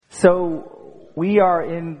So we are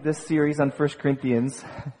in this series on 1 Corinthians,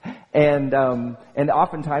 and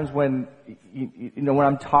oftentimes when when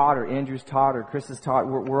I'm taught, or Andrew's taught, or Chris is taught,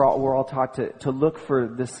 we're all taught to look for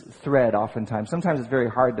this thread. Oftentimes, sometimes it's very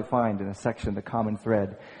hard to find in a section the common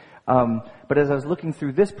thread. But as I was looking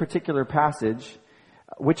through this particular passage,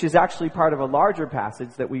 which is actually part of a larger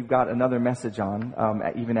passage that we've got another message on,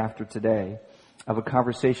 even after today, of a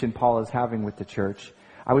conversation Paul is having with the church.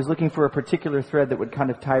 I was looking for a particular thread that would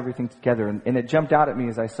kind of tie everything together, and it jumped out at me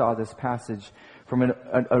as I saw this passage from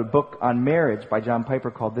a book on marriage by John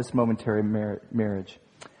Piper called This Momentary Marriage.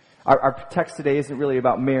 Our text today isn't really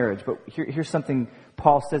about marriage, but here's something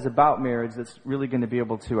Paul says about marriage that's really going to be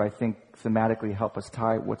able to, I think, thematically help us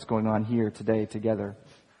tie what's going on here today together.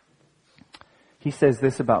 He says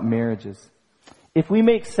this about marriages. If we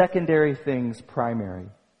make secondary things primary,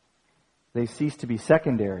 they cease to be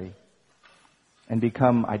secondary and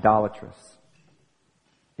become idolatrous.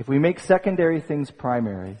 If we make secondary things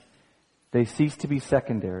primary, they cease to be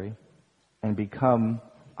secondary and become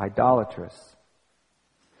idolatrous.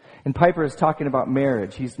 And Piper is talking about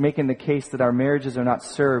marriage. He's making the case that our marriages are not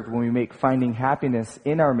served when we make finding happiness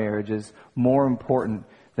in our marriages more important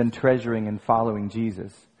than treasuring and following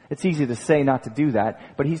Jesus. It's easy to say not to do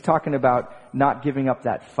that, but he's talking about not giving up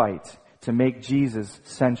that fight to make Jesus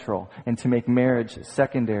central and to make marriage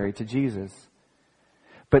secondary to Jesus.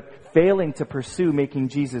 But failing to pursue making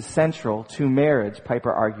Jesus central to marriage,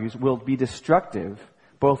 Piper argues, will be destructive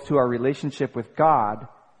both to our relationship with God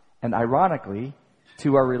and, ironically,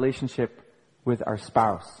 to our relationship with our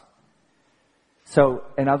spouse. So,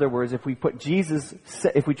 in other words, if we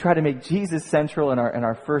try to make Jesus central in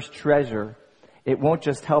our first treasure, it won't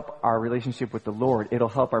just help our relationship with the Lord, it'll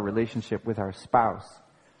help our relationship with our spouse.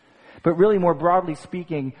 But really, more broadly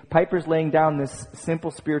speaking, Piper's laying down this simple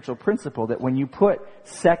spiritual principle that when you put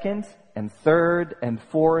second and third and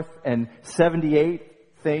fourth and 78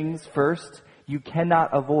 things first, you cannot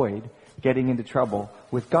avoid getting into trouble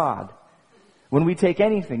with God. When we take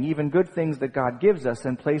anything, even good things that God gives us,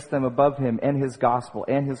 and place them above Him and His gospel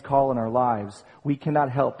and His call in our lives, we cannot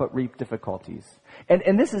help but reap difficulties.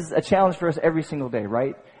 And this is a challenge for us every single day,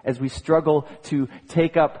 right? As we struggle to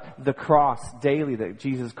take up the cross daily that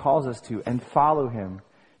Jesus calls us to and follow Him,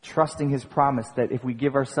 trusting His promise that if we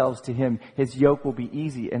give ourselves to Him, His yoke will be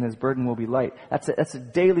easy and His burden will be light. That's a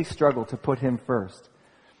daily struggle to put Him first.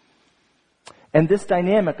 And this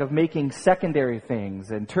dynamic of making secondary things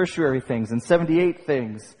and tertiary things and 78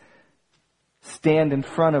 things stand in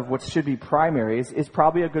front of what should be primary is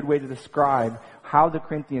probably a good way to describe how the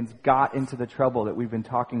Corinthians got into the trouble that we've been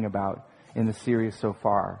talking about in the series so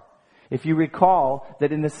far. If you recall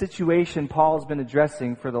that in the situation Paul's been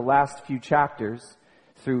addressing for the last few chapters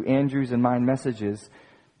through Andrew's and mine messages,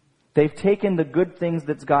 they've taken the good things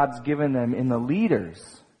that God's given them in the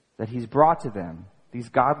leaders that He's brought to them, these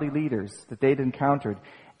godly leaders that they'd encountered,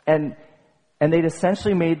 and they'd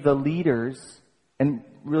essentially made the leaders, and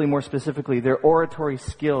really more specifically their oratory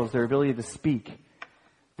skills, their ability to speak,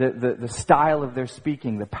 the style of their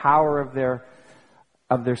speaking, the power of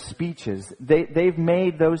their speeches, they've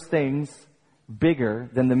made those things bigger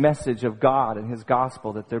than the message of God and His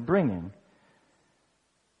gospel that they're bringing.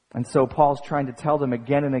 And so Paul's trying to tell them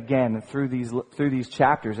again and again through these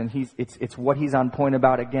chapters, and it's what he's on point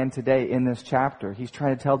about again today in this chapter. He's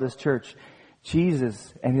trying to tell this church,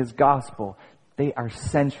 Jesus and His gospel, they are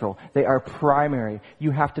central. They are primary.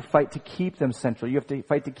 You have to fight to keep them central. You have to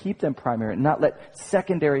fight to keep them primary and not let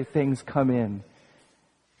secondary things come in.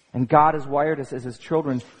 And God has wired us as His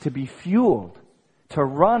children to be fueled, to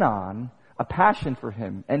run on a passion for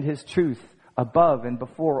Him and His truth above and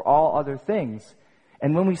before all other things.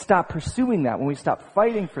 And when we stop pursuing that, when we stop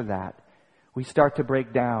fighting for that, we start to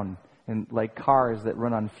break down. And like cars that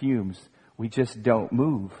run on fumes, we just don't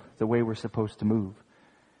move the way we're supposed to move.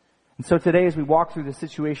 And so today, as we walk through the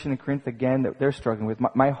situation in Corinth again that they're struggling with,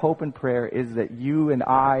 my hope and prayer is that you and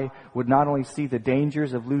I would not only see the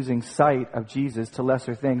dangers of losing sight of Jesus to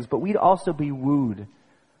lesser things, but we'd also be wooed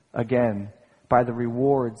again by the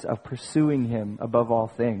rewards of pursuing Him above all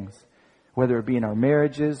things, whether it be in our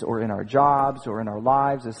marriages or in our jobs or in our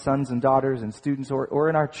lives as sons and daughters and students or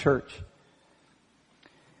in our church.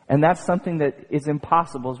 And that's something that is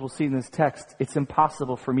impossible, as we'll see in this text. It's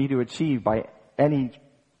impossible for me to achieve by any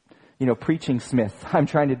preaching smith I'm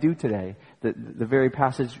trying to do today. The very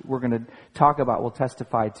passage we're going to talk about will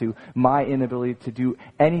testify to my inability to do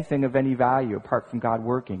anything of any value apart from God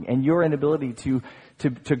working, and your inability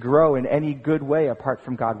to grow in any good way apart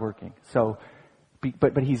from God working. So,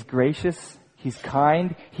 but He's gracious, He's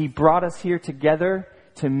kind, He brought us here together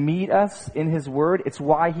to meet us in His Word. It's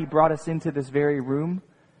why He brought us into this very room,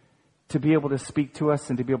 to be able to speak to us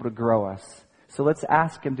and to be able to grow us. So let's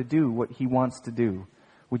ask him to do what he wants to do.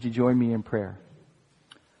 Would you join me in prayer?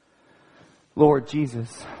 Lord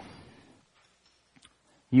Jesus,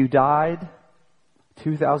 you died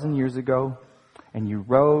 2,000 years ago, and you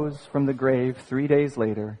rose from the grave 3 days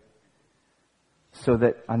later, so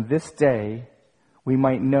that on this day we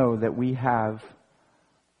might know that we have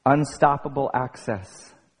unstoppable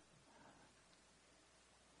access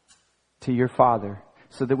to your Father,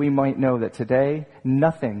 so that we might know that today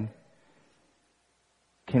nothing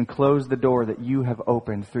can close the door that you have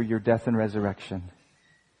opened through your death and resurrection.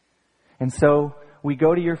 And so we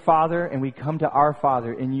go to your Father and we come to our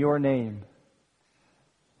Father in your name.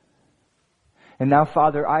 And now,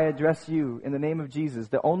 Father, I address you in the name of Jesus,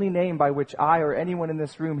 the only name by which I or anyone in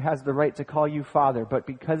this room has the right to call you Father. But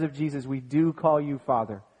because of Jesus, we do call you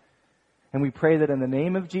Father. And we pray that in the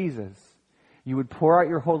name of Jesus, you would pour out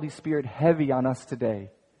your Holy Spirit heavy on us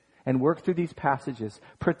today and work through these passages.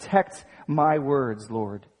 Protect my words,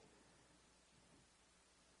 Lord.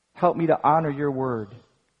 Help me to honor your word.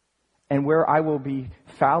 And where I will be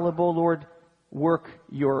fallible, Lord, work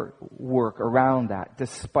your work around that,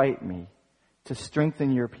 despite me, to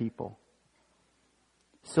strengthen your people.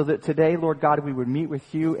 So that today, Lord God, we would meet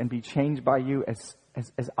with you and be changed by you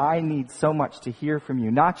as I need so much to hear from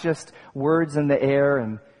you. Not just words in the air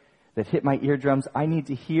and that hit my eardrums. I need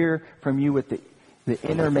to hear from you with the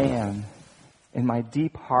inner man in my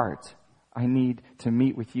deep heart. I need to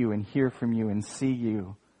meet with you and hear from you and see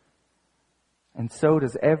you. And so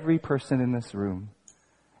does every person in this room.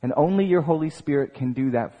 And only your Holy Spirit can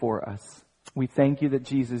do that for us. We thank you that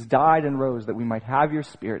Jesus died and rose that we might have your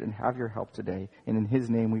Spirit and have your help today. And in his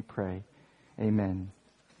name we pray. Amen.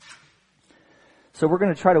 So we're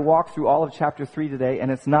going to try to walk through all of chapter 3 today,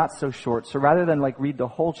 and it's not so short. So rather than read the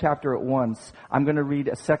whole chapter at once, I'm going to read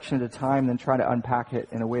a section at a time and then try to unpack it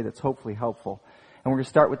in a way that's hopefully helpful. And we're going to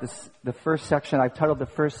start with the first section. I've titled the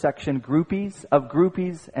first section,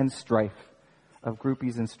 Groupies and Strife. Of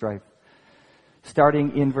groupies and strife.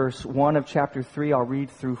 Starting in verse 1 of chapter 3, I'll read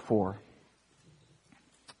through 4.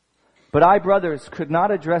 But I, brothers, could not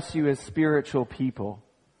address you as spiritual people,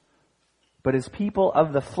 but as people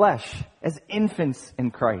of the flesh, as infants in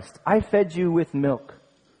Christ. I fed you with milk,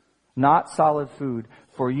 not solid food,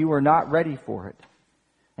 for you are not ready for it.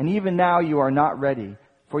 And even now you are not ready,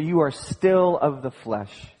 for you are still of the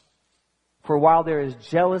flesh. For while there is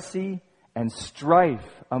jealousy and strife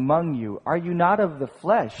among you, are you not of the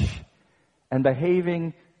flesh and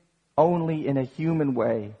behaving only in a human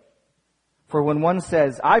way? For when one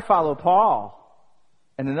says, I follow Paul,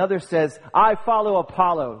 and another says, I follow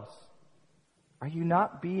Apollos, are you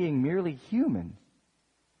not being merely human?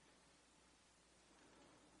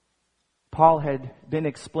 Paul had been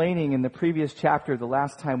explaining in the previous chapter, the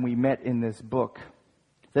last time we met in this book,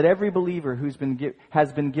 that every believer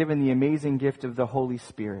has been given the amazing gift of the Holy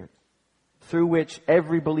Spirit, through which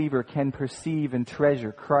every believer can perceive and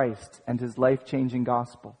treasure Christ and his life-changing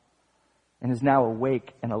gospel, and is now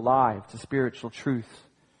awake and alive to spiritual truth.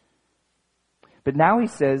 But now he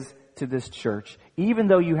says to this church, even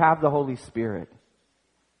though you have the Holy Spirit,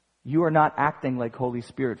 you are not acting like Holy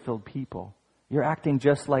Spirit-filled people. You're acting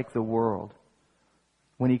just like the world.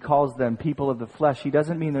 When he calls them people of the flesh, he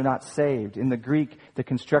doesn't mean they're not saved. In the Greek, the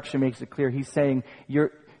construction makes it clear. He's saying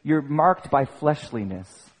you're marked by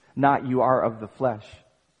fleshliness, not you are of the flesh.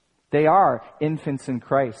 They are infants in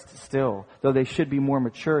Christ still, though they should be more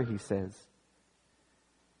mature, he says.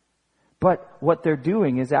 But what they're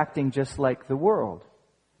doing is acting just like the world.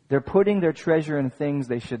 They're putting their treasure in things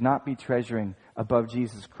they should not be treasuring above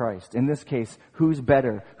Jesus Christ. In this case, who's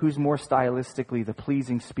better? Who's more stylistically the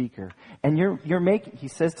pleasing speaker? And he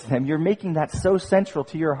says to them, you're making that so central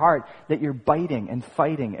to your heart that you're biting and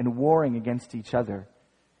fighting and warring against each other.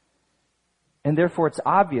 And therefore it's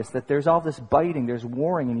obvious that there's all this biting, there's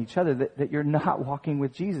warring in each other, that you're not walking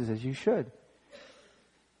with Jesus as you should.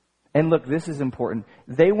 And look, this is important.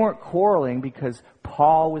 They weren't quarreling because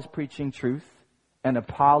Paul was preaching truth and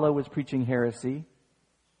Apollo was preaching heresy,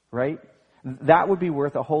 right? That would be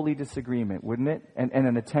worth a holy disagreement, wouldn't it? And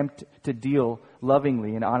an attempt to deal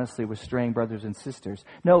lovingly and honestly with straying brothers and sisters.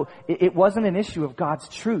 No, it wasn't an issue of God's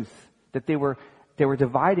truth that they were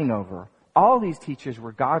dividing over. All these teachers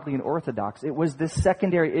were godly and orthodox. It was this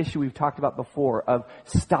secondary issue we've talked about before of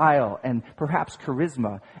style and perhaps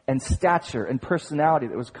charisma and stature and personality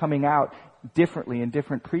that was coming out differently in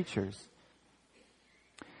different preachers.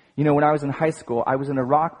 You know, when I was in high school, I was in a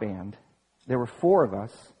rock band. There were 4 of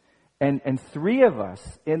us, and 3 of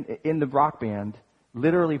us in the rock band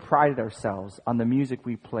literally prided ourselves on the music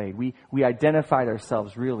we played. We identified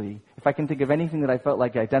ourselves, really. If I can think of anything that I felt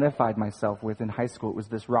like I identified myself with in high school, it was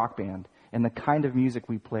this rock band and the kind of music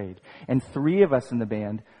we played. And 3 of us in the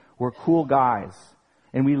band were cool guys.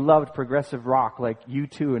 And we loved progressive rock like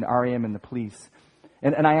U2 and R.E.M. and the Police.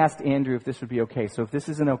 And I asked Andrew if this would be okay. So if this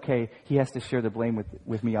isn't okay, he has to share the blame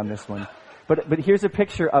with me on this one. But here's a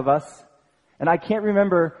picture of us. And I can't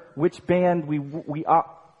remember which band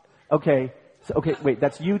okay. So, okay, wait,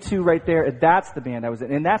 that's U2 right there. And that's the band I was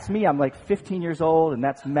in. And that's me. I'm like 15 years old. And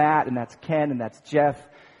that's Matt. And that's Ken. And that's Jeff.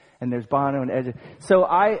 And there's Bono and Ed. So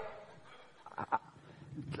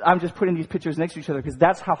I'm just putting these pictures next to each other because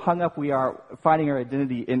that's how hung up we are finding our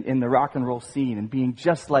identity in the rock and roll scene and being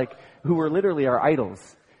just like who were literally our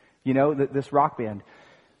idols, this rock band.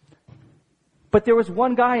 But there was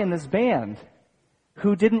one guy in this band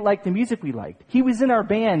who didn't like the music we liked. He was in our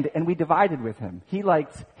band and we divided with him. He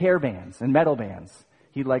liked hair bands and metal bands.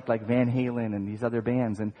 He liked like Van Halen and these other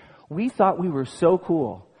bands. And we thought we were so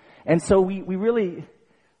cool. And so we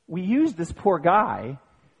used this poor guy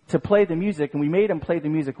to play the music, and we made him play the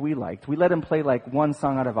music we liked. We let him play like one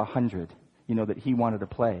song out of 100, that he wanted to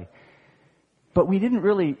play. But we didn't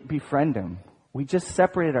really befriend him. We just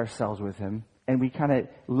separated ourselves with him, and we kind of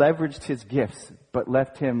leveraged his gifts, but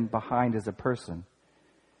left him behind as a person.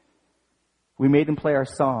 We made him play our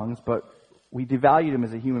songs, but we devalued him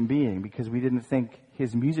as a human being because we didn't think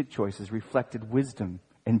his music choices reflected wisdom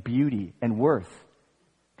and beauty and worth.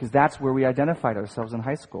 Because that's where we identified ourselves in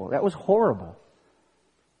high school. That was horrible.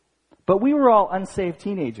 But we were all unsaved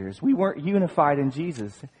teenagers. We weren't unified in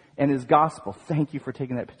Jesus and His gospel. Thank you for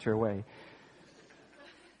taking that picture away.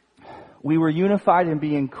 We were unified in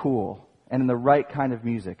being cool and in the right kind of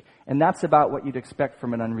music. And that's about what you'd expect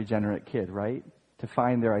from an unregenerate kid, right? To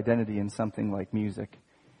find their identity in something like music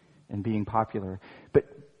and being popular. But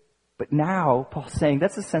now, Paul's saying,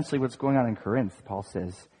 that's essentially what's going on in Corinth. Paul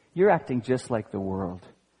says, you're acting just like the world.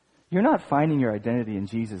 You're not finding your identity in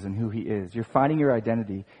Jesus and who He is. You're finding your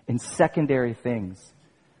identity in secondary things.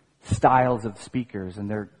 Styles of speakers and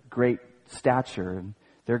their great stature and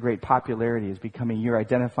their great popularity is becoming your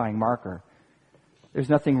identifying marker. There's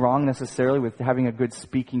nothing wrong necessarily with having a good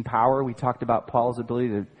speaking power. We talked about Paul's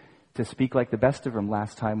ability to speak like the best of them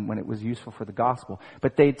last time when it was useful for the gospel.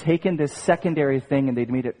 But they'd taken this secondary thing and they'd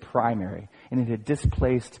made it primary. And it had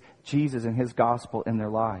displaced Jesus and His gospel in their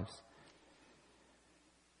lives.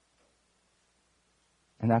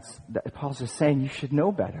 And Paul's just saying you should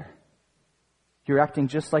know better. You're acting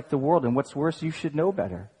just like the world. And what's worse, you should know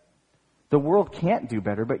better. The world can't do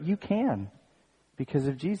better, but you can because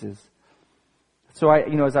of Jesus. So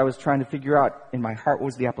as I was trying to figure out in my heart what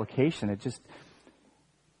was the application,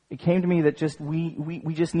 it came to me that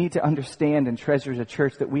we just need to understand and treasure as a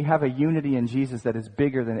church that we have a unity in Jesus that is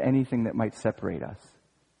bigger than anything that might separate us.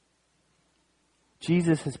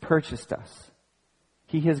 Jesus has purchased us.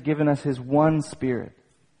 He has given us His one Spirit.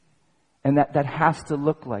 And that has to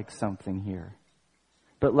look like something here.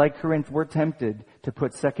 But like Corinth, we're tempted to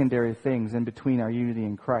put secondary things in between our unity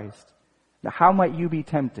in Christ. Now, how might you be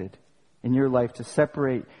tempted in your life to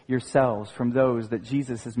separate yourselves from those that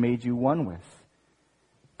Jesus has made you one with?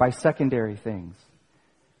 By secondary things.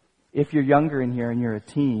 If you're younger in here and you're a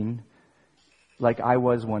teen, like I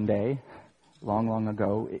was one day, long, long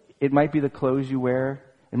ago, it might be the clothes you wear.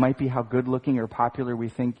 It might be how good looking or popular you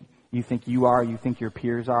think you are, you think your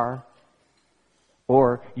peers are.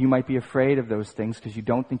 Or you might be afraid of those things because you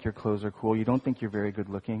don't think your clothes are cool. You don't think you're very good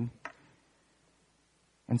looking.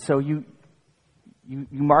 And so you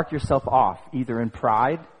mark yourself off either in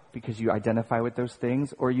pride because you identify with those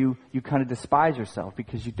things, or you kind of despise yourself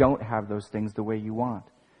because you don't have those things the way you want.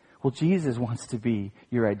 Well, Jesus wants to be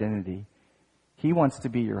your identity. He wants to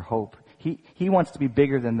be your hope. He wants to be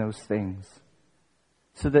bigger than those things.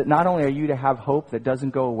 So that not only are you to have hope that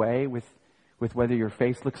doesn't go away with whether your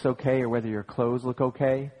face looks okay or whether your clothes look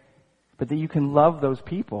okay, but that you can love those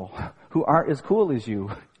people who aren't as cool as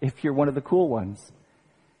you if you're one of the cool ones.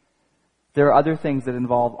 There are other things that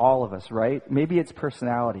involve all of us, right? Maybe it's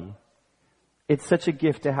personality. It's such a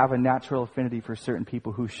gift to have a natural affinity for certain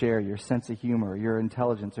people who share your sense of humor, your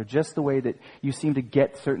intelligence, or just the way that you seem to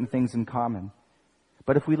get certain things in common.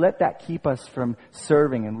 But if we let that keep us from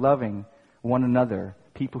serving and loving one another,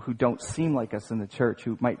 people who don't seem like us in the church,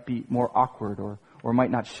 who might be more awkward or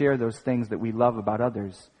might not share those things that we love about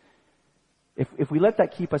others. If we let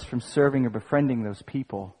that keep us from serving or befriending those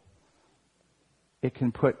people, it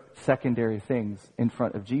can put secondary things in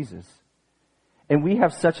front of Jesus. And we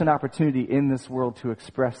have such an opportunity in this world to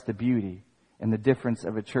express the beauty and the difference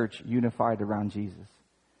of a church unified around Jesus.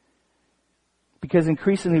 Because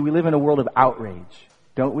increasingly we live in a world of outrage,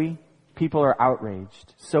 don't we? People are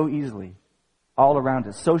outraged so easily all around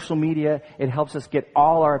us. Social media, it helps us get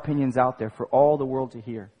all our opinions out there for all the world to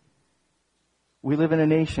hear. We live in a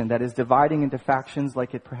nation that is dividing into factions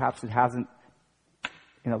like it hasn't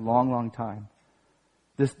in a long, long time.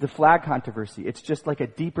 The flag controversy, it's just like a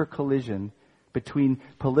deeper collision between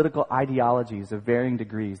political ideologies of varying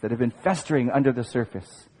degrees that have been festering under the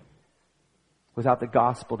surface without the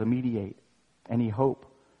gospel to mediate any hope.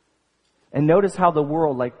 And notice how the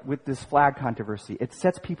world, like with this flag controversy, it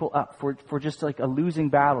sets people up for just like a losing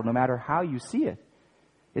battle no matter how you see it.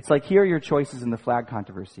 It's like, here are your choices in the flag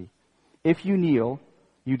controversy. If you kneel,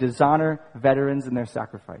 you dishonor veterans and their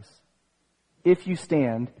sacrifice. If you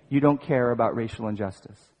stand, you don't care about racial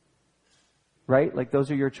injustice. Right? Like,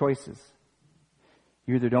 those are your choices.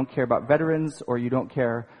 You either don't care about veterans or you don't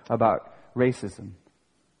care about racism.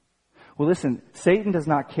 Well, listen, Satan does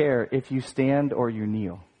not care if you stand or you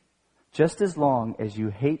kneel, just as long as you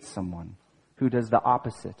hate someone who does the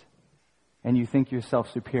opposite and you think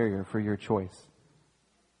yourself superior for your choice.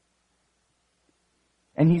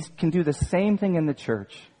 And he can do the same thing in the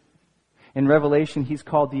church. In Revelation, he's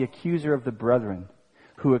called the accuser of the brethren,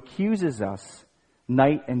 who accuses us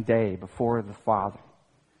night and day before the Father.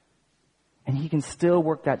 And he can still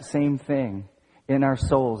work that same thing in our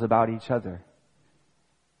souls about each other,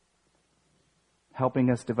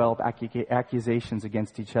 helping us develop accusations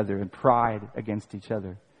against each other and pride against each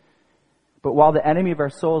other. But while the enemy of our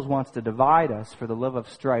souls wants to divide us for the love of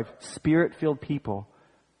strife, Spirit-filled people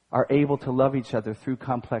are able to love each other through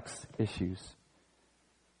complex issues.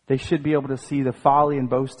 They should be able to see the folly and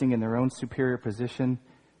boasting in their own superior position,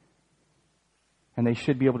 and they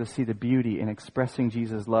should be able to see the beauty in expressing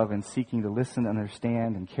Jesus' love and seeking to listen,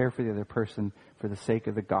 understand, and care for the other person for the sake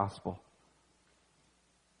of the gospel.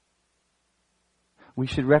 We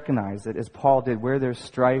should recognize that, as Paul did, where there's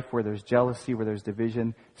strife, where there's jealousy, where there's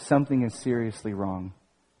division, something is seriously wrong,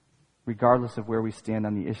 regardless of where we stand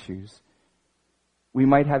on the issues. We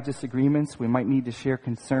might have disagreements, we might need to share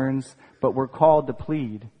concerns, but we're called to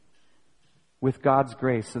plead with God's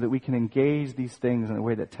grace so that we can engage these things in a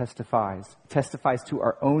way that testifies to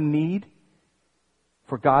our own need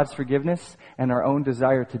for God's forgiveness and our own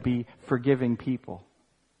desire to be forgiving people.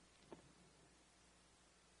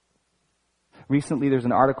 Recently, there's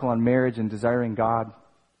an article on marriage and desiring God,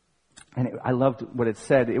 and I loved what it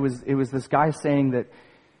said. It was this guy saying that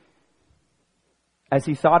as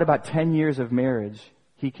he thought about 10 years of marriage,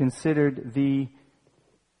 he considered the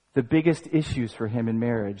biggest issues for him in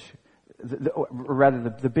marriage,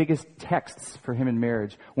 the biggest texts for him in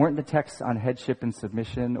marriage weren't the texts on headship and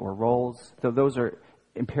submission or roles, though those are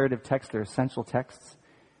imperative texts, they're essential texts.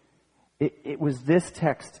 It was this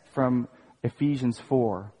text from Ephesians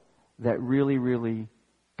 4 that really, really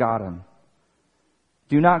got him.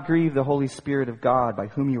 Do not grieve the Holy Spirit of God, by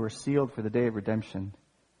whom you were sealed for the day of redemption.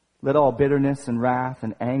 Let all bitterness and wrath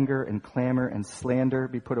and anger and clamor and slander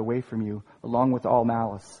be put away from you, along with all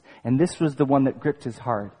malice. And this was the one that gripped his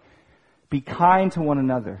heart. Be kind to one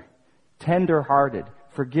another, tender-hearted,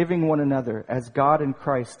 forgiving one another, as God in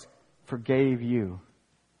Christ forgave you.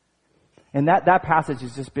 And that passage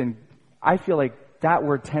has just been, I feel like that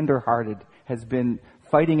word tender-hearted has been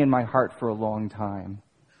fighting in my heart for a long time.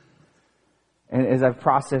 And as I've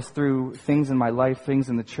processed through things in my life, things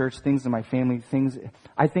in the church, things in my family,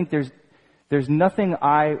 I think there's nothing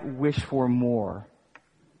I wish for more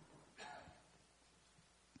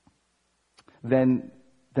than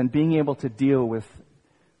being able to deal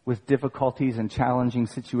with difficulties and challenging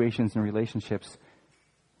situations and relationships.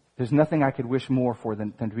 There's nothing I could wish more for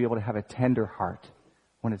than to be able to have a tender heart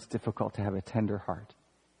when it's difficult to have a tender heart.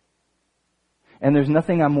 And there's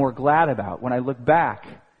nothing I'm more glad about when I look back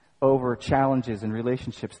over challenges and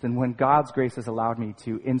relationships than when God's grace has allowed me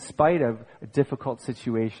to, in spite of a difficult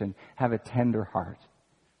situation, have a tender heart.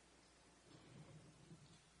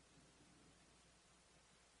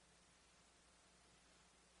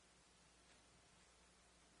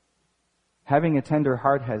 Having a tender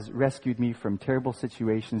heart has rescued me from terrible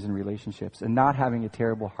situations in relationships, and not having a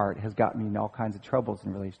terrible heart has got me in all kinds of troubles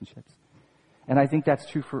in relationships. And I think that's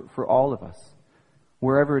true for all of us,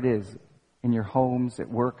 wherever it is, in your homes, at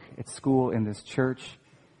work, at school, in this church.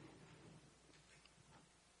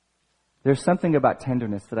 There's something about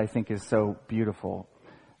tenderness that I think is so beautiful.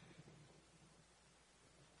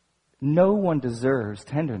 No one deserves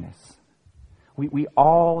tenderness. We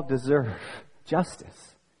all deserve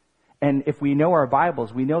justice. And if we know our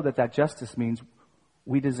Bibles, we know that justice means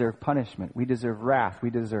we deserve punishment. We deserve wrath. We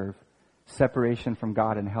deserve separation from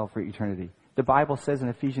God and hell for eternity. The Bible says in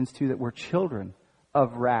Ephesians 2 that we're children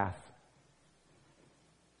of wrath.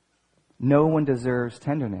 No one deserves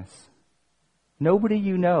tenderness. Nobody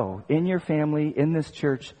you know in your family, in this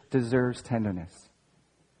church, deserves tenderness.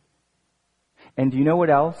 And do you know what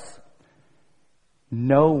else?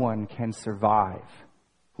 No one can survive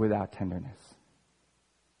without tenderness.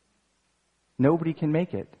 Nobody can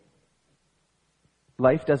make it.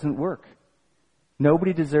 Life doesn't work.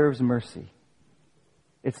 Nobody deserves mercy.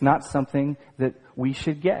 It's not something that we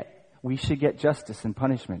should get. We should get justice and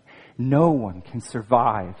punishment. No one can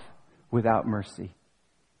survive without mercy.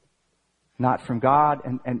 Not from God,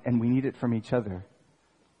 and we need it from each other.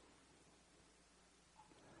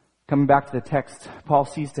 Coming back to the text, Paul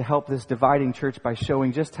seeks to help this dividing church by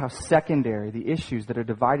showing just how secondary the issues that are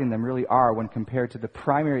dividing them really are when compared to the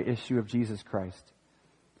primary issue of Jesus Christ.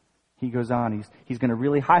 He goes on, he's going to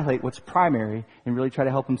really highlight what's primary and really try to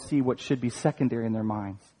help them see what should be secondary in their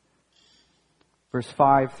minds. Verse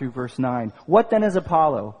 5 through verse 9. What then is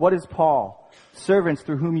Apollo? What is Paul? Servants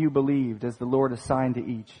through whom you believed, as the Lord assigned to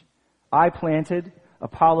each. I planted,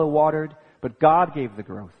 Apollo watered, but God gave the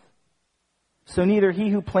growth. So neither he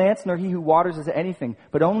who plants nor he who waters is anything,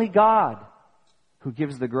 but only God who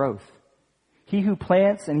gives the growth. He who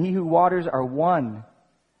plants and he who waters are one,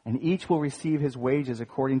 and each will receive his wages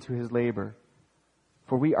according to his labor.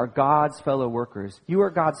 For we are God's fellow workers. You are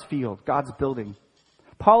God's field, God's building.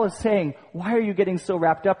 Paul is saying, why are you getting so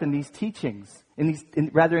wrapped up in these teachings? In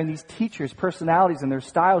these teachers' personalities and their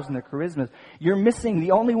styles and their charismas? You're missing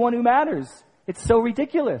the only one who matters. It's so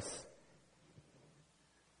ridiculous.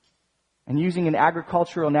 And using an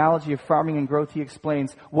agricultural analogy of farming and growth, he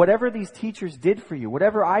explains, whatever these teachers did for you,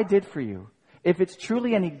 whatever I did for you, if it's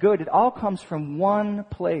truly any good, it all comes from one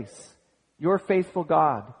place, your faithful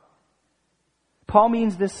God. Paul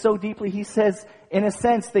means this so deeply, he says, in a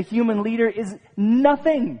sense, the human leader is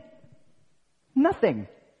nothing. Nothing.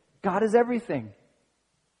 God is everything.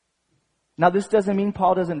 Now, this doesn't mean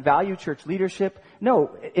Paul doesn't value church leadership.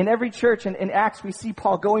 No, in every church, and in Acts, we see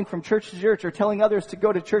Paul going from church to church or telling others to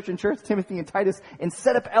go to church and church, Timothy and Titus, and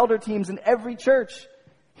set up elder teams in every church.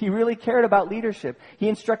 He really cared about leadership. He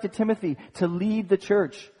instructed Timothy to lead the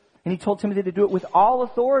church, and he told Timothy to do it with all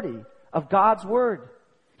authority of God's word.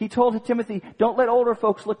 He told Timothy, don't let older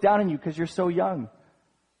folks look down on you because you're so young.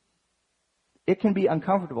 It can be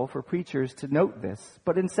uncomfortable for preachers to note this,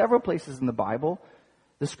 but in several places in the Bible,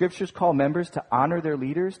 the scriptures call members to honor their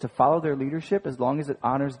leaders, to follow their leadership as long as it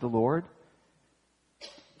honors the Lord.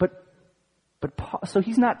 But Paul, so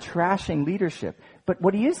he's not trashing leadership. But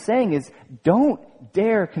what he is saying is, don't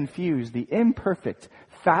dare confuse the imperfect,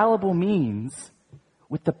 fallible means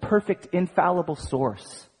with the perfect, infallible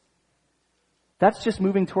source. That's just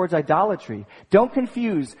moving towards idolatry. Don't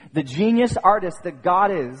confuse the genius artist that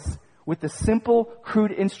God is with the simple,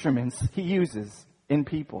 crude instruments he uses in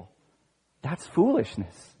people. That's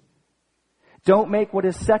foolishness. Don't make what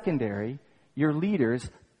is secondary your leader's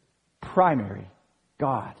primary,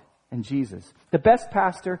 God and Jesus. The best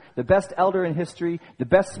pastor, the best elder in history, the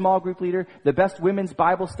best small group leader, the best women's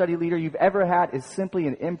Bible study leader you've ever had is simply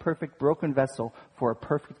an imperfect, broken vessel for a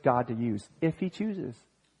perfect God to use, if he chooses.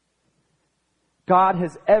 God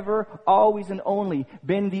has ever, always, and only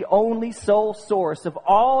been the only sole source of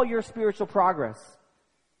all your spiritual progress.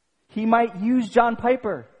 He might use John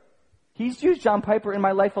Piper. He's used John Piper in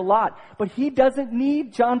my life a lot, but he doesn't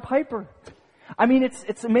need John Piper. I mean,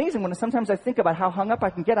 it's amazing when sometimes I think about how hung up I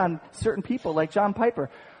can get on certain people like John Piper.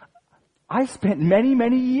 I spent many,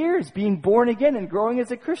 many years being born again and growing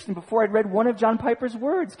as a Christian before I'd read one of John Piper's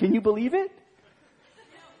words. Can you believe it?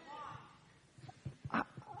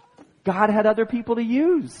 God had other people to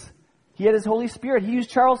use. He had his Holy Spirit. He used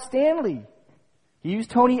Charles Stanley. He used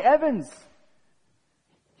Tony Evans.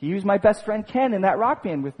 He used my best friend Ken in that rock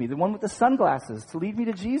band with me, the one with the sunglasses, to lead me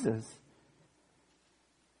to Jesus.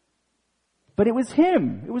 But it was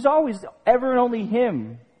him. It was always ever and only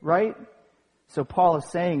him, right? So Paul is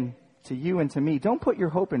saying to you and to me, don't put your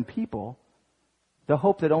hope in people, the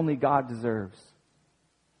hope that only God deserves.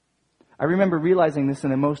 I remember realizing this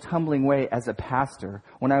in the most humbling way as a pastor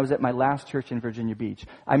when I was at my last church in Virginia Beach.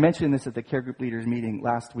 I mentioned this at the care group leaders meeting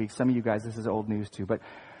last week. Some of you guys, this is old news too, but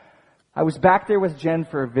I was back there with Jen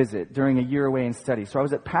for a visit during a year away in study. So I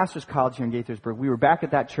was at Pastor's College here in Gaithersburg. We were back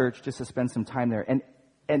at that church just to spend some time there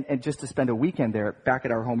and just to spend a weekend there back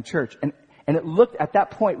at our home church. And it looked, at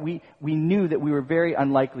that point, we knew that we were very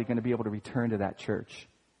unlikely going to be able to return to that church.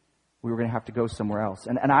 We were going to have to go somewhere else.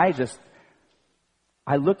 And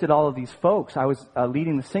I looked at all of these folks. I was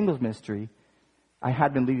leading the singles ministry. I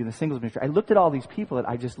had been leading the singles ministry. I looked at all these people that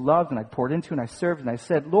I just loved and I poured into and I served and I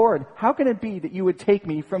said, Lord, how can it be that you would take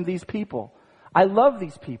me from these people? I love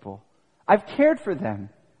these people. I've cared for them.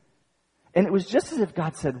 And it was just as if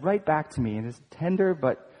God said right back to me in his tender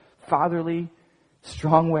but fatherly,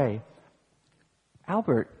 strong way,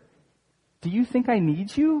 Albert, do you think I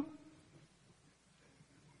need you?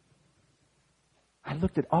 I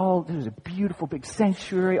looked at there was a beautiful big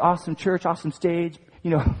sanctuary, awesome church, awesome stage,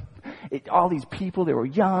 all these people, they were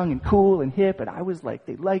young and cool and hip, and I was like,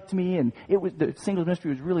 they liked me, and the singles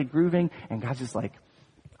ministry was really grooving, and God's just like,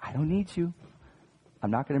 I don't need you. I'm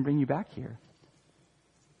not going to bring you back here.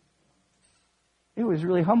 It was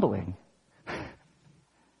really humbling.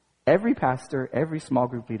 Every pastor, every small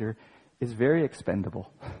group leader is very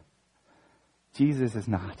expendable. Jesus is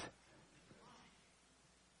not.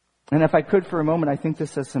 And if I could for a moment, I think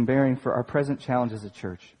this has some bearing for our present challenge as a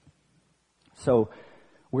church. So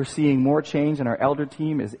we're seeing more change in our elder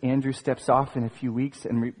team as Andrew steps off in a few weeks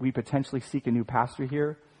and we potentially seek a new pastor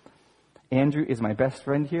here. Andrew is my best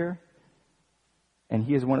friend here, and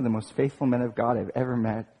he is one of the most faithful men of God I've ever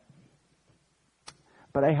met.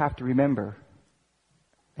 But I have to remember,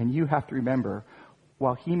 and you have to remember,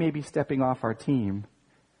 while he may be stepping off our team,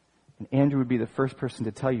 and Andrew would be the first person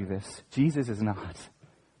to tell you this, Jesus is not.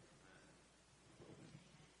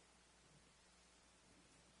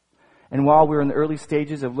 And while we're in the early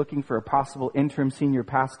stages of looking for a possible interim senior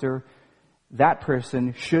pastor, that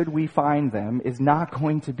person, should we find them, is not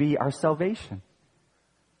going to be our salvation.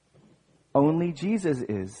 Only Jesus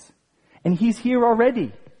is. And he's here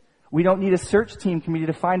already. We don't need a search team committee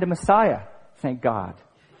to find a Messiah. Thank God.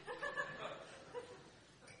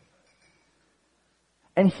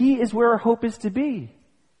 And he is where our hope is to be.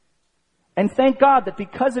 And thank God that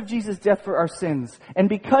because of Jesus' death for our sins, and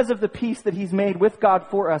because of the peace that he's made with God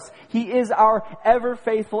for us, he is our ever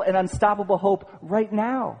faithful and unstoppable hope right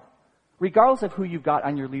now, regardless of who you've got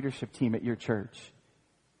on your leadership team at your church.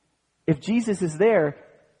 If Jesus is there,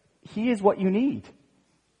 he is what you need.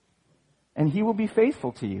 And he will be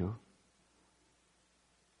faithful to you.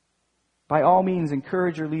 By all means,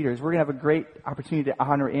 encourage your leaders. We're going to have a great opportunity to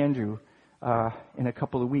honor Andrew in a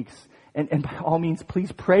couple of weeks. And by all means,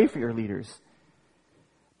 please pray for your leaders.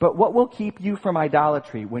 But what will keep you from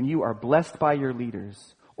idolatry when you are blessed by your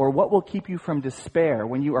leaders? Or what will keep you from despair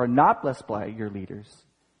when you are not blessed by your leaders?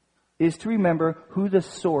 Is to remember who the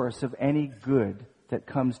source of any good that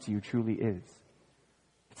comes to you truly is.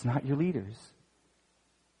 It's not your leaders.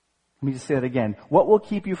 Let me just say that again. What will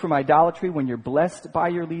keep you from idolatry when you're blessed by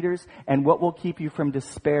your leaders? And what will keep you from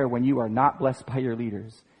despair when you are not blessed by your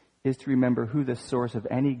leaders? Is to remember who the source of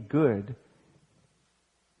any good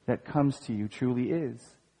that comes to you truly is.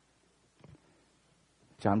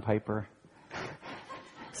 John Piper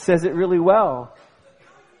says it really well.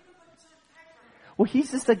 Well,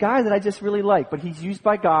 he's just a guy that I just really like, but he's used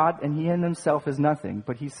by God, and he in himself is nothing,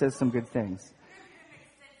 but he says some good things.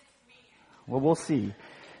 Well, we'll see.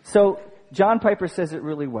 So, John Piper says it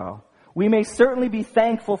really well. We may certainly be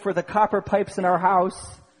thankful for the copper pipes in our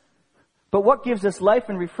house, but what gives us life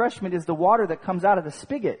and refreshment is the water that comes out of the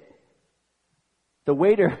spigot. The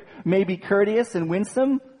waiter may be courteous and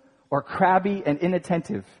winsome, or crabby and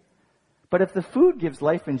inattentive. But if the food gives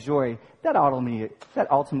life and joy, that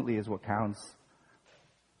ultimately is what counts.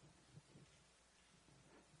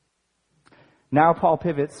 Now Paul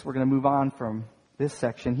pivots. We're going to move on from this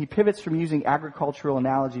section. He pivots from using agricultural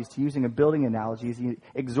analogies to using a building analogy as he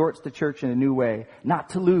exhorts the church in a new way,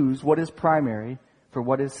 not to lose what is primary for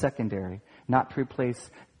what is secondary, not to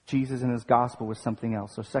replace Jesus and his gospel with something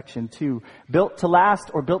else. So section 2, built to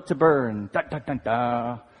last or built to burn. Dun, dun, dun,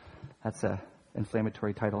 dun. That's an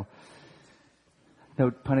inflammatory title. No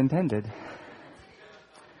pun intended.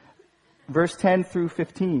 Verse 10 through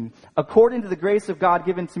 15. According to the grace of God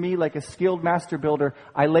given to me like a skilled master builder,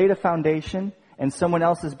 I laid a foundation and someone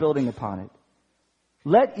else is building upon it.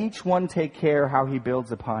 Let each one take care how he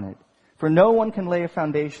builds upon it. For no one can lay a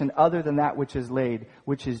foundation other than that which is laid,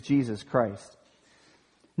 which is Jesus Christ.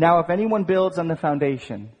 Now if anyone builds on the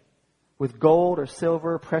foundation with gold or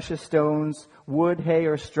silver, precious stones, wood, hay,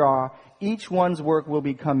 or straw, each one's work will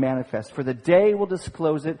become manifest. For the day will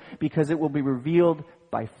disclose it, because it will be revealed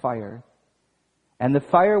by fire. And the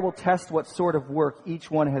fire will test what sort of work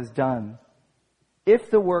each one has done.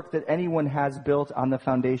 If the work that anyone has built on the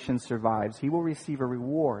foundation survives, he will receive a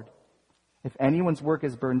reward. If anyone's work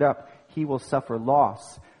is burned up, he will suffer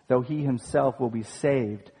loss, though he himself will be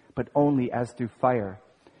saved, but only as through fire.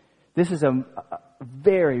 This is a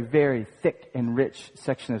very, very thick and rich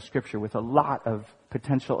section of Scripture with a lot of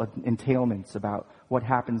potential entailments about what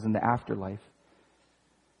happens in the afterlife.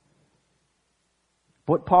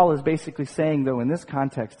 What Paul is basically saying, though, in this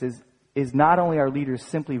context is not only are leaders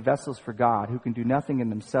simply vessels for God who can do nothing in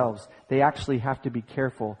themselves, they actually have to be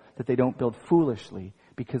careful that they don't build foolishly,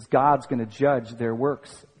 because God's going to judge their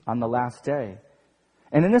works on the last day.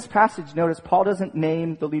 And in this passage, notice Paul doesn't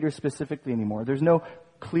name the leader specifically anymore. There's no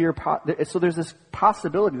clear, so there's this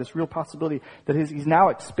possibility, this real possibility that he's now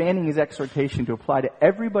expanding his exhortation to apply to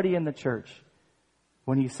everybody in the church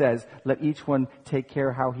when he says, let each one take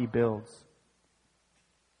care how he builds.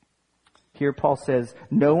 Here Paul says,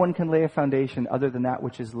 no one can lay a foundation other than that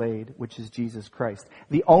which is laid, which is Jesus Christ.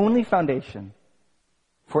 The only foundation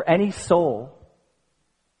for any soul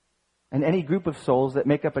and any group of souls that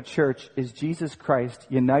make up a church is Jesus Christ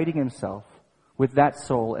uniting himself with that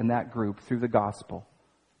soul and that group through the gospel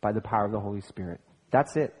by the power of the Holy Spirit.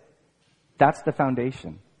 That's it. That's the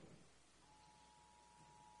foundation.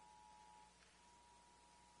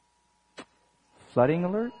 Flooding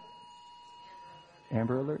alert?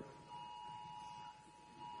 Amber alert?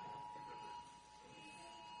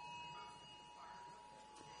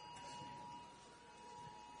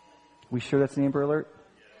 We sure that's an Amber alert?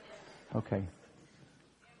 Okay.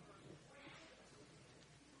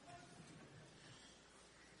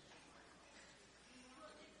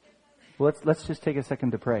 Well, let's just take a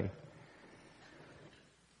second to pray.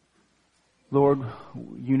 Lord,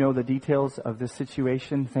 you know the details of this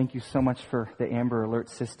situation. Thank you so much for the Amber Alert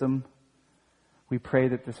system. We pray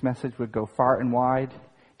that this message would go far and wide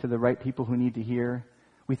to the right people who need to hear.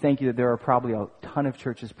 We thank you that there are probably a ton of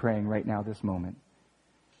churches praying right now this moment.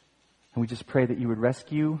 And we just pray that you would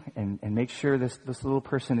rescue and make sure this little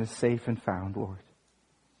person is safe and found, Lord.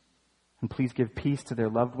 And please give peace to their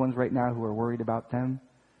loved ones right now who are worried about them.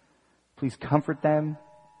 Please comfort them.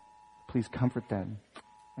 Please comfort them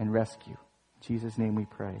and rescue. In Jesus' name we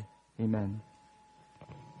pray. Amen.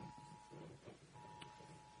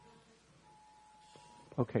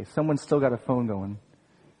 Okay, someone's still got a phone going.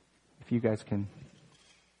 If you guys can.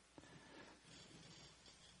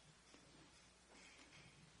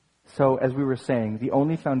 So, as we were saying, the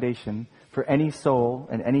only foundation for any soul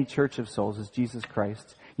and any church of souls is Jesus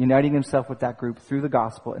Christ, uniting himself with that group through the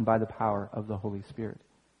gospel and by the power of the Holy Spirit.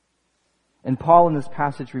 And Paul in this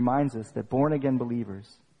passage reminds us that born-again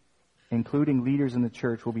believers, including leaders in the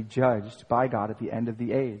church, will be judged by God at the end of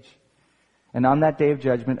the age. And on that day of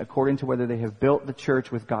judgment, according to whether they have built the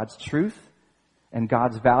church with God's truth and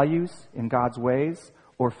God's values in God's ways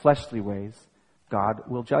or fleshly ways, God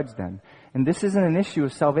will judge them. And this isn't an issue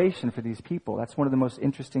of salvation for these people. That's one of the most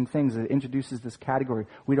interesting things that introduces this category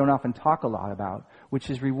we don't often talk a lot about, which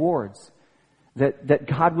is rewards. That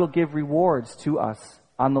God will give rewards to us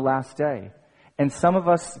on the last day. And some of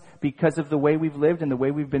us, because of the way we've lived and the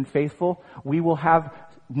way we've been faithful, we will have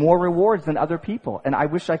more rewards than other people. And I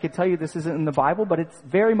wish I could tell you this isn't in the Bible, but it's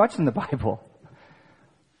very much in the Bible.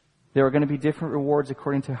 There are going to be different rewards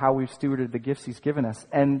according to how we've stewarded the gifts he's given us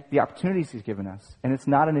and the opportunities he's given us. And it's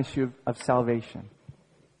not an issue of salvation.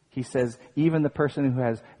 He says even the person who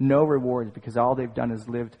has no rewards because all they've done is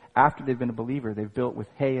lived after they've been a believer, they've built with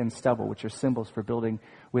hay and stubble, which are symbols for building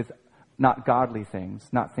with not godly things,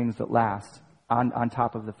 not things that last, on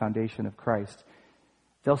top of the foundation of Christ.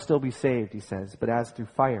 They'll still be saved, he says, but as through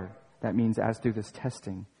fire. That means as through this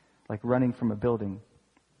testing, like running from a building.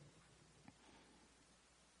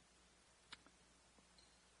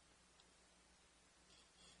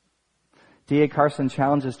 D.A. Carson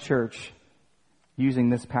challenges church using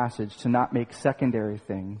this passage to not make secondary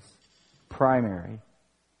things primary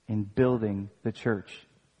in building the church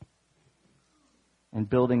and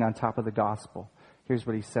building on top of the gospel. Here's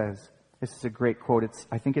what he says. This is a great quote.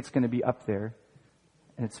 I think it's going to be up there,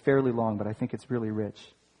 and it's fairly long, but I think it's really rich.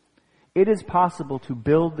 It is possible to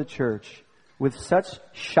build the church with such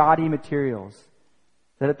shoddy materials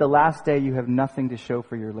that at the last day you have nothing to show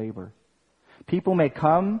for your labor. People may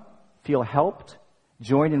come, feel helped,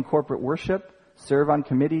 join in corporate worship, serve on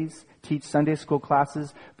committees, teach Sunday school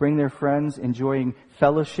classes, bring their friends, enjoying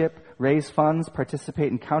fellowship, raise funds,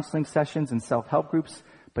 participate in counseling sessions and self-help groups,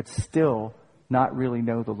 but still not really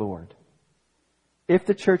know the Lord. If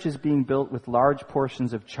the church is being built with large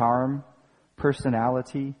portions of charm,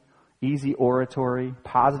 personality, easy oratory,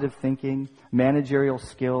 positive thinking, managerial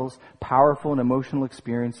skills, powerful and emotional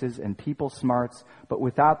experiences, and people smarts, but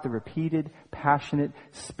without the repeated, passionate,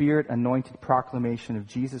 Spirit-anointed proclamation of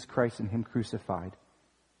Jesus Christ and Him crucified,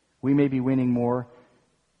 we may be winning more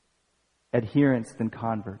adherents than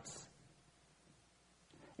converts.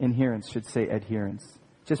 Adherents should say adherents.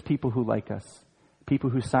 Just people who like us. People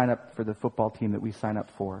who sign up for the football team that we sign up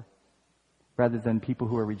for. Rather than people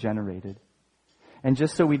who are regenerated. And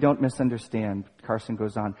just so we don't misunderstand, Carson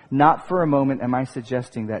goes on, not for a moment am I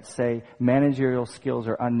suggesting that, say, managerial skills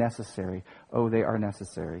are unnecessary. Oh, they are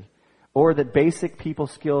necessary. Or that basic people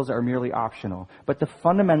skills are merely optional. But the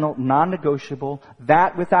fundamental, non-negotiable,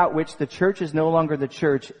 that without which the church is no longer the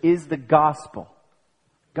church, is the gospel.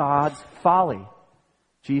 God's folly.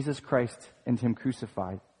 Jesus Christ and Him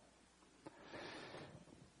crucified.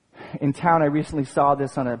 In town, I recently saw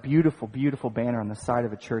this on a beautiful, beautiful banner on the side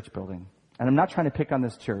of a church building. And I'm not trying to pick on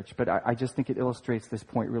this church, but I just think it illustrates this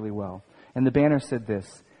point really well. And the banner said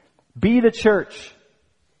this: "Be the church.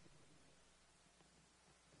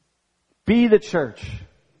 Be the church."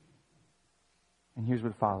 And here's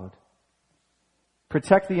what followed: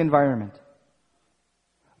 "Protect the environment."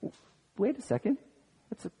 Wait a second.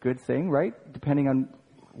 That's a good thing, right? Depending on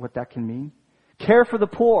what that can mean. "Care for the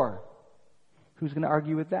poor." Who's going to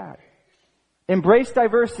argue with that? "Embrace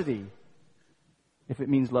diversity." If it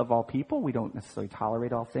means love all people, we don't necessarily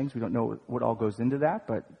tolerate all things. We don't know what all goes into that,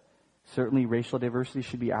 but certainly racial diversity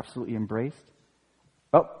should be absolutely embraced.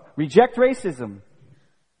 Oh, reject racism.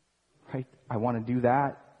 Right? I want to do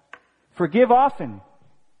that. Forgive often.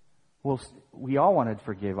 Well, we all want to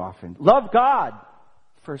forgive often. Love God.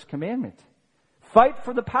 First commandment. Fight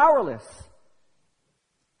for the powerless.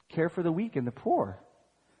 Care for the weak and the poor.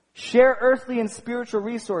 Share earthly and spiritual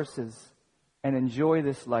resources and enjoy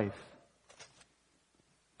this life.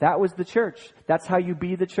 That was the church. That's how you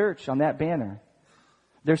be the church on that banner.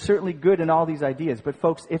 There's certainly good in all these ideas. But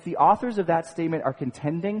folks, if the authors of that statement are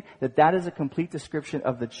contending that that is a complete description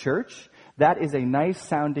of the church, that is a nice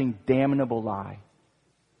sounding damnable lie.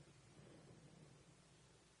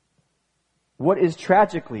 What is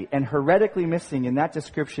tragically and heretically missing in that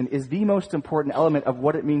description is the most important element of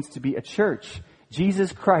what it means to be a church: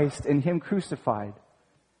 Jesus Christ and Him crucified.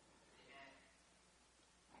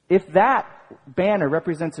 If that banner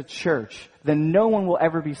represents a church, then no one will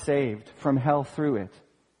ever be saved from hell through it.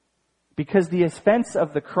 Because the offense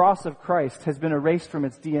of the cross of Christ has been erased from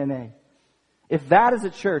its DNA. If that is a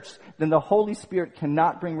church, then the Holy Spirit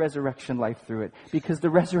cannot bring resurrection life through it. Because the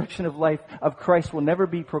resurrection of life of Christ will never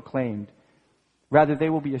be proclaimed. Rather, they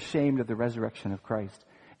will be ashamed of the resurrection of Christ.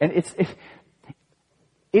 And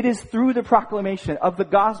it is through the proclamation of the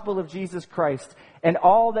gospel of Jesus Christ and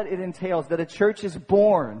all that it entails that a church is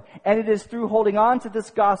born. And it is through holding on to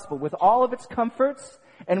this gospel with all of its comforts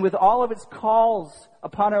and with all of its calls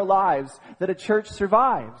upon our lives that a church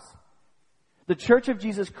survives. The church of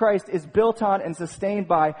Jesus Christ is built on and sustained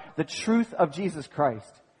by the truth of Jesus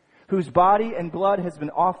Christ, whose body and blood has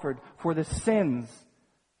been offered for the sins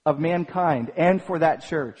of mankind and for that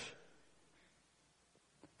church.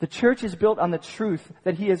 The church is built on the truth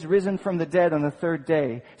that He has risen from the dead on the third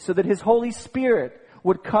day, so that His Holy Spirit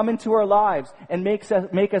would come into our lives and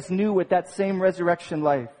make us new with that same resurrection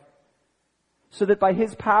life. So that by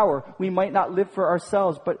His power we might not live for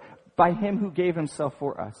ourselves, but by Him who gave Himself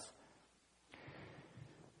for us.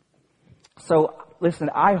 So, listen,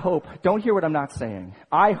 I hope, don't hear what I'm not saying.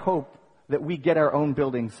 I hope that we get our own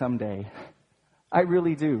building someday. I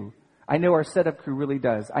really do. I know our setup crew really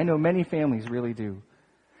does. I know many families really do.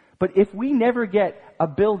 But if we never get a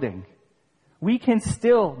building, we can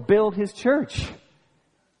still build His church.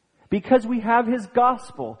 Because we have His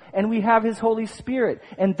gospel and we have His Holy Spirit.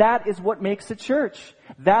 And that is what makes a church.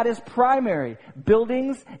 That is primary.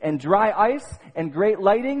 Buildings and dry ice and great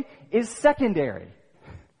lighting is secondary.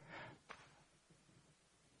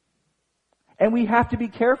 And we have to be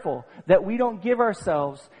careful that we don't give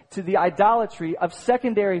ourselves to the idolatry of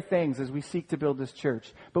secondary things as we seek to build this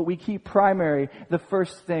church. But we keep primary the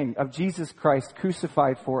first thing of Jesus Christ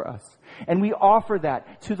crucified for us. And we offer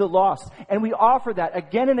that to the lost. And we offer that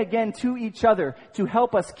again and again to each other to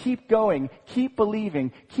help us keep going, keep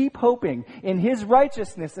believing, keep hoping in His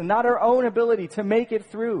righteousness and not our own ability to make it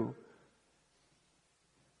through.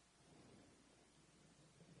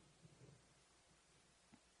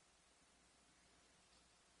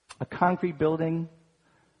 A concrete building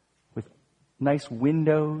with nice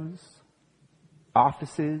windows,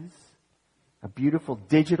 offices, a beautiful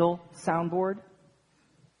digital soundboard.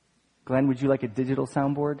 Glenn, would you like a digital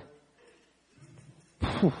soundboard?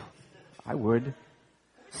 I would.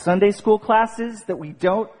 Sunday school classes that we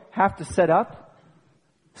don't have to set up.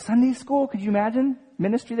 Sunday school, could you imagine?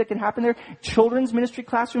 Ministry that could happen there. Children's ministry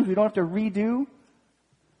classrooms we don't have to redo.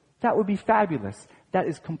 That would be fabulous. That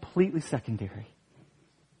is completely secondary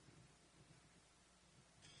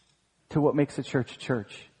to what makes a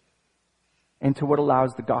church and to what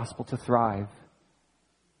allows the gospel to thrive.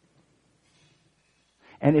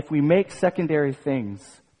 And if we make secondary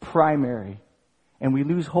things primary and we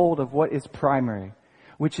lose hold of what is primary,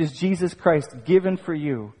 which is Jesus Christ given for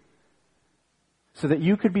you so that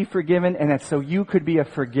you could be forgiven and that so you could be a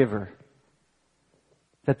forgiver,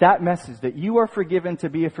 that message that you are forgiven to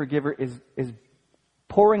be a forgiver is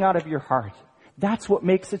pouring out of your heart. That's what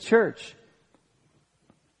makes a church.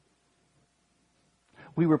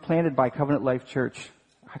 We were planted by Covenant Life Church,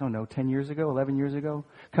 10 years ago, 11 years ago.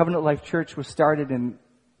 Covenant Life Church was started in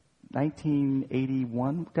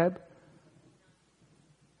 1981, Deb?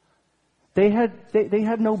 They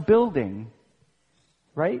had no building,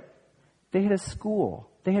 right? They had a school.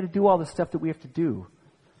 They had to do all the stuff that we have to do.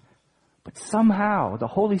 But somehow the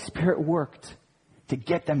Holy Spirit worked to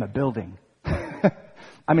get them a building.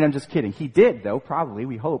 I mean, I'm just kidding. He did, though, probably,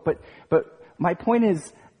 we hope. But my point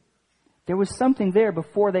is, there was something there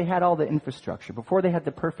before they had all the infrastructure, before they had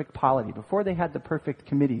the perfect polity, before they had the perfect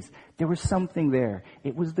committees. There was something there.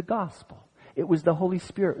 It was the gospel. It was the Holy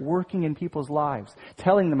Spirit working in people's lives,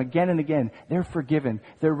 telling them again and again, they're forgiven,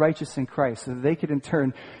 they're righteous in Christ, so that they could in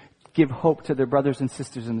turn give hope to their brothers and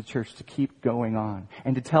sisters in the church to keep going on,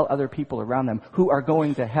 and to tell other people around them who are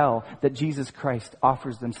going to hell that Jesus Christ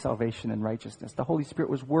offers them salvation and righteousness. The Holy Spirit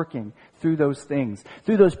was working through those things,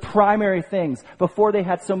 through those primary things, before they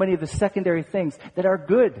had so many of the secondary things that are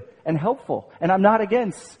good and helpful, and I'm not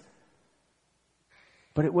against.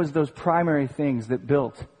 But it was those primary things that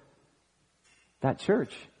built that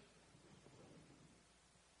church.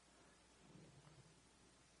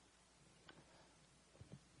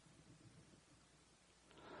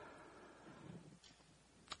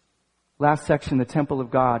 Last section, the temple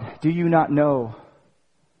of God. Do you not know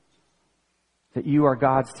that you are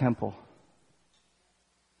God's temple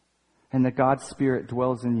and that God's Spirit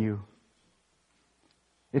dwells in you?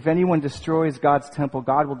 If anyone destroys God's temple,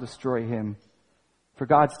 God will destroy him. For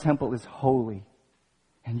God's temple is holy,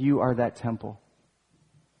 and you are that temple.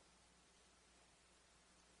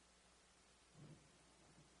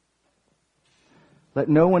 Let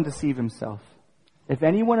no one deceive himself. If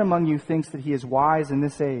anyone among you thinks that he is wise in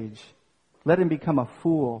this age, let him become a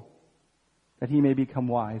fool, that he may become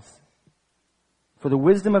wise. For the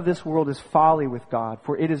wisdom of this world is folly with God.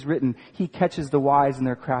 For it is written, He catches the wise in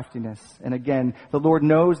their craftiness. And again, the Lord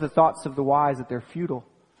knows the thoughts of the wise, that they're futile.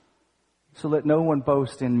 So let no one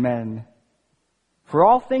boast in men. For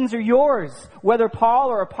all things are yours, whether Paul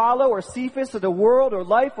or Apollo or Cephas or the world or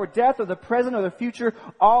life or death or the present or the future,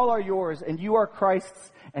 all are yours, and you are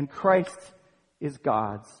Christ's, and Christ is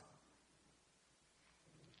God's.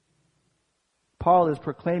 Paul is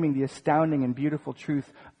proclaiming the astounding and beautiful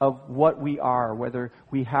truth of what we are, whether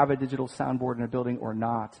we have a digital soundboard in a building or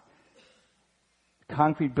not.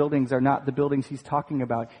 Concrete buildings are not the buildings he's talking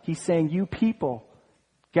about. He's saying, you people,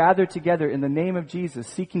 gather together in the name of Jesus,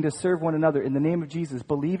 seeking to serve one another in the name of Jesus,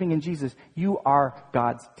 believing in Jesus, you are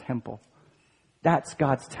God's temple. That's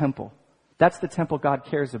God's temple. That's the temple God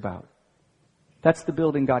cares about. That's the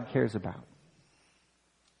building God cares about.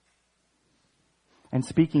 And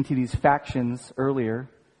speaking to these factions earlier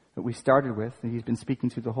that we started with, and he's been speaking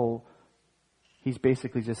to the whole, he's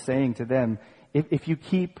basically just saying to them, if you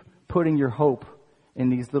keep putting your hope in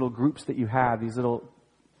these little groups that you have, these little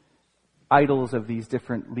idols of these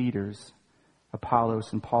different leaders,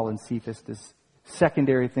 Apollos and Paul and Cephas, this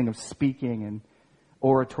secondary thing of speaking and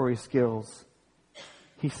oratory skills,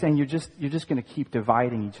 he's saying you're just going to keep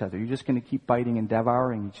dividing each other. You're just going to keep biting and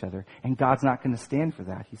devouring each other. And God's not going to stand for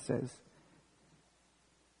that, he says.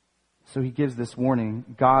 So he gives this warning.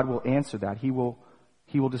 God will answer that. He will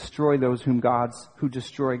destroy those who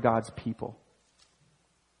destroy God's people.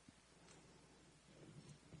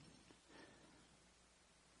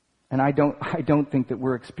 And I don't think that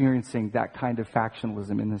we're experiencing that kind of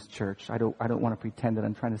factionalism in this church. I don't want to pretend that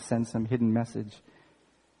I'm trying to send some hidden message.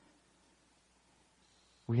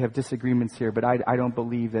 We have disagreements here, but I don't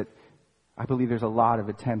believe that. I believe there's a lot of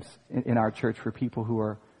attempts in our church for people who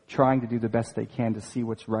are trying to do the best they can to see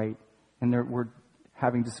what's right. And we're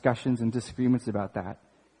having discussions and disagreements about that.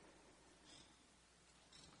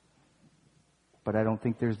 But I don't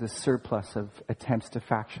think there's this surplus of attempts to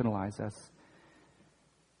factionalize us.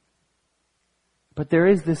 But there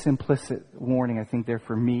is this implicit warning, I think, there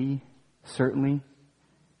for me, certainly,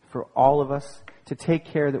 for all of us, to take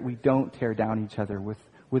care that we don't tear down each other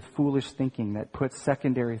with foolish thinking that puts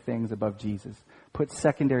secondary things above Jesus, puts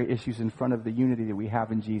secondary issues in front of the unity that we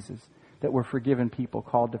have in Jesus, that we're forgiven people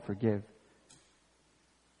called to forgive,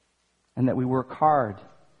 and that we work hard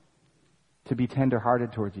to be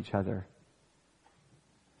tender-hearted towards each other.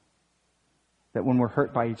 That when we're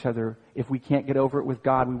hurt by each other, if we can't get over it with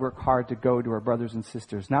God, we work hard to go to our brothers and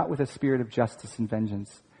sisters, not with a spirit of justice and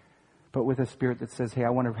vengeance, but with a spirit that says, hey, I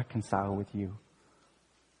want to reconcile with you.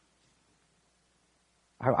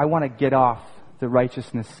 I want to get off the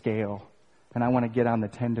righteousness scale, and I want to get on the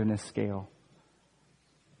tenderness scale.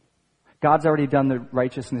 God's already done the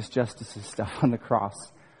righteousness, justice stuff on the cross.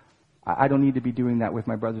 I don't need to be doing that with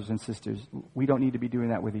my brothers and sisters. We don't need to be doing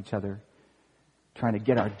that with each other, trying to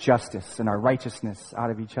get our justice and our righteousness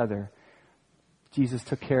out of each other. Jesus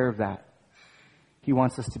took care of that. He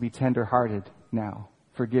wants us to be tender-hearted now,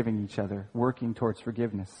 forgiving each other, working towards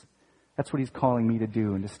forgiveness. That's what he's calling me to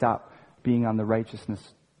do, and to stop being on the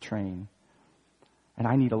righteousness train. And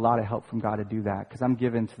I need a lot of help from God to do that, because I'm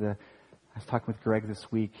given to I was talking with Greg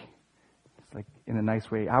this week. It's like, in a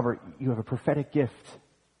nice way, Albert, you have a prophetic gift.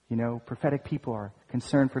 You know, prophetic people are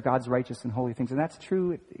concerned for God's righteous and holy things. And that's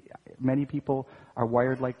true. Many people are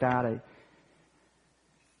wired like that.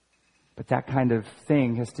 But that kind of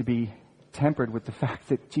thing has to be tempered with the fact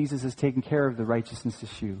that Jesus has taken care of the righteousness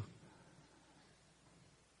issue.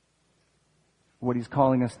 What he's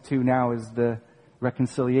calling us to now is the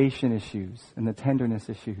reconciliation issues and the tenderness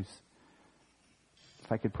issues,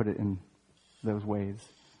 if I could put it in those ways.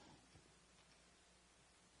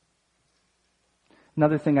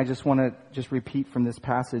 Another thing I just want to repeat from this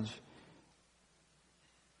passage.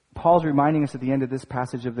 Paul's reminding us at the end of this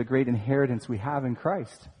passage of the great inheritance we have in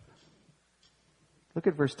Christ. Look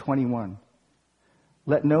at verse 21.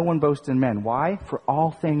 Let no one boast in men. Why? For all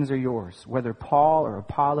things are yours. Whether Paul or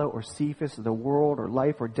Apollo or Cephas or the world or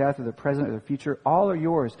life or death or the present or the future, all are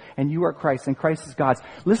yours. And you are Christ, and Christ is God's.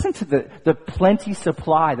 Listen to the plenty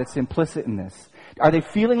supply that's implicit in this. Are they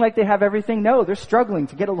feeling like they have everything? No, they're struggling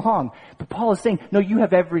to get along. But Paul is saying, no, you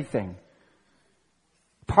have everything.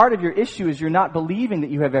 Part of your issue is you're not believing that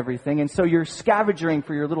you have everything, and so you're scavenging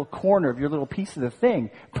for your little corner of your little piece of the thing.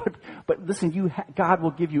 But listen, God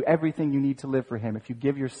will give you everything you need to live for Him. If you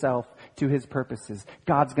give yourself to His purposes,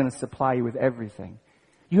 God's going to supply you with everything.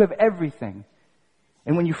 You have everything.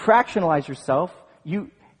 And when you fractionalize yourself, you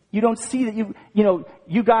don't see that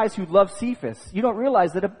you guys who love Cephas, you don't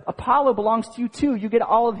realize that Apollo belongs to you too. You get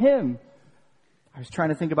all of him. I was trying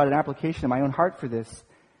to think about an application in my own heart for this.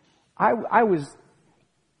 I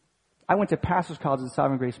went to Pastors College at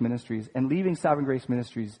Sovereign Grace Ministries, and leaving Sovereign Grace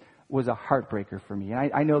Ministries was a heartbreaker for me.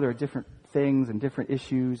 And I know there are different things and different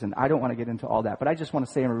issues, and I don't want to get into all that, but I just want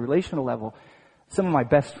to say on a relational level, some of my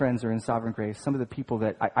best friends are in Sovereign Grace. Some of the people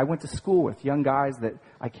that I went to school with, young guys that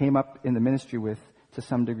I came up in the ministry with to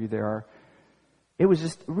some degree there. It was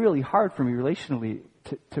just really hard for me relationally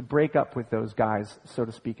to break up with those guys, so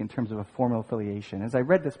to speak, in terms of a formal affiliation. As I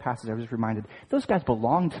read this passage, I was just reminded, those guys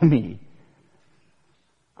belong to me.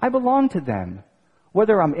 I belong to them.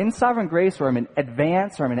 Whether I'm in Sovereign Grace or I'm in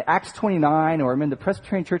Advance or I'm in Acts 29 or I'm in the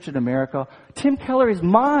Presbyterian Church in America, Tim Keller is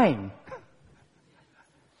mine.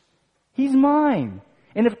 He's mine.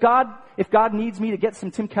 And if God needs me to get some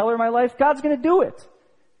Tim Keller in my life, God's going to do it.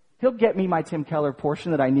 He'll get me my Tim Keller portion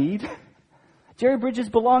that I need. Jerry Bridges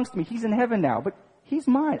belongs to me. He's in heaven now, but he's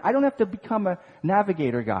mine. I don't have to become a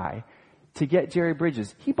navigator guy to get Jerry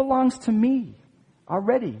Bridges. He belongs to me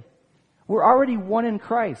already. We're already one in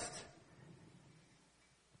Christ.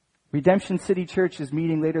 Redemption City Church is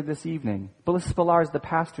meeting later this evening. Belis Pilar is the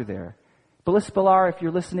pastor there. Belis Pilar, if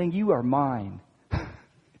you're listening, you are mine.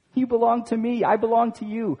 You belong to me. I belong to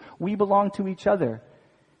you. We belong to each other.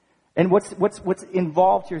 And what's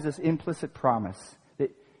involved here is this implicit promise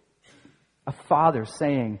that a father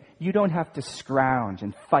saying, you don't have to scrounge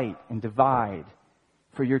and fight and divide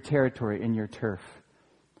for your territory and your turf.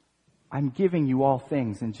 I'm giving you all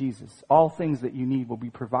things in Jesus. All things that you need will be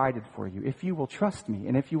provided for you if you will trust me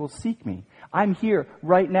and if you will seek me. I'm here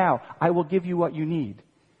right now. I will give you what you need.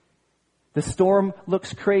 The storm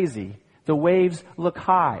looks crazy. The waves look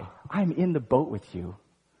high. I'm in the boat with you.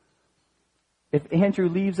 If Andrew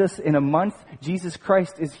leaves us in a month, Jesus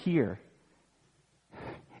Christ is here.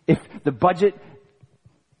 If the budget,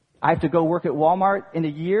 I have to go work at Walmart in a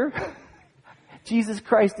year, Jesus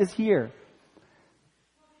Christ is here.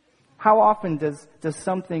 How often does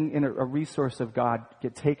something in a resource of God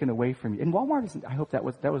get taken away from you? And Walmart isn't, I hope that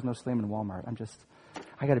was no slam in Walmart.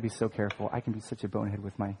 I got to be so careful. I can be such a bonehead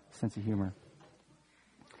with my sense of humor.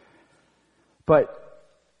 But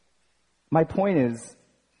my point is,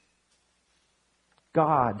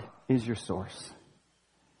 God is your source.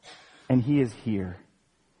 And He is here.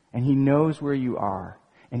 And He knows where you are.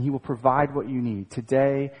 And He will provide what you need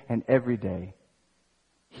today and every day.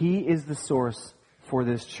 He is the source for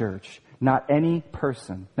this church. Not any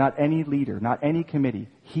person, not any leader, not any committee.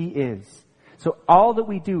 He is. So all that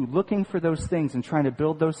we do, looking for those things and trying to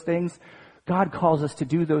build those things, God calls us to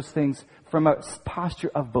do those things from a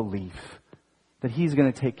posture of belief that He's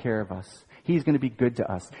going to take care of us. He's going to be good to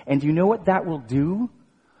us. And do you know what that will do?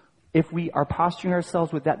 If we are posturing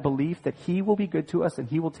ourselves with that belief that He will be good to us and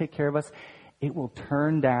He will take care of us, it will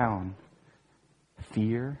turn down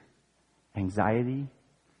fear, anxiety,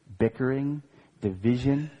 bickering,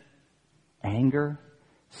 division, anger,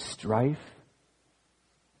 strife,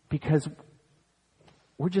 because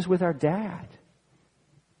we're just with our dad.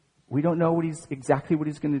 We don't know exactly what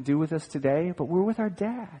He's going to do with us today, but we're with our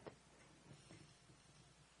dad.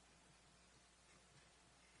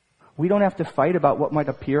 We don't have to fight about what might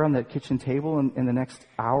appear on the kitchen table in the next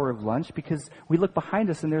hour of lunch, because we look behind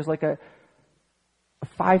us and there's like a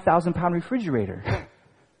 5,000-pound refrigerator.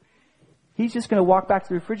 He's just going to walk back to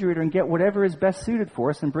the refrigerator and get whatever is best suited for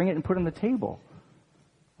us and bring it and put it on the table.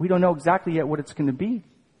 We don't know exactly yet what it's going to be.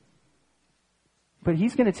 But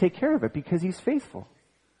He's going to take care of it because He's faithful.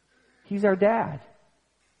 He's our dad.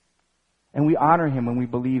 And we honor Him when we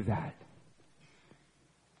believe that.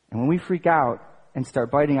 And when we freak out and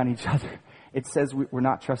start biting on each other, it says we're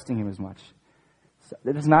not trusting Him as much. So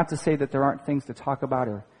that is not to say that there aren't things to talk about,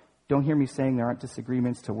 or don't hear me saying there aren't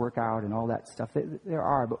disagreements to work out and all that stuff. There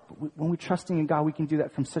are, but when we're trusting in God, we can do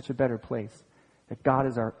that from such a better place. That God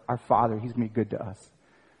is our Father. He's been good to us.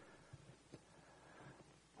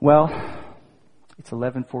 Well, it's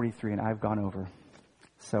 11:43 and I've gone over.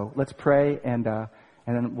 So let's pray and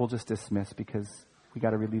then we'll just dismiss because we got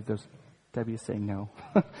to relieve those. Debbie is saying no.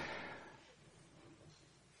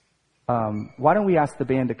 Why don't we ask the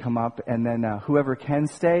band to come up, and then whoever can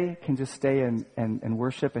stay can just stay and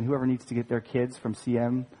worship, and whoever needs to get their kids from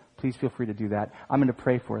CM, please feel free to do that. I'm going to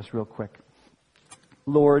pray for us real quick.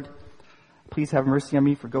 Lord, please have mercy on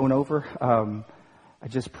me for going over. I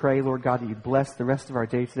just pray, Lord God, that you bless the rest of our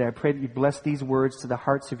day today. I pray that you bless these words to the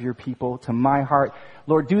hearts of your people, to my heart.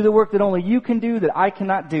 Lord, do the work that only you can do, that I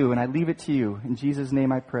cannot do, and I leave it to you. In Jesus'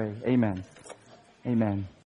 name I pray. Amen. Amen.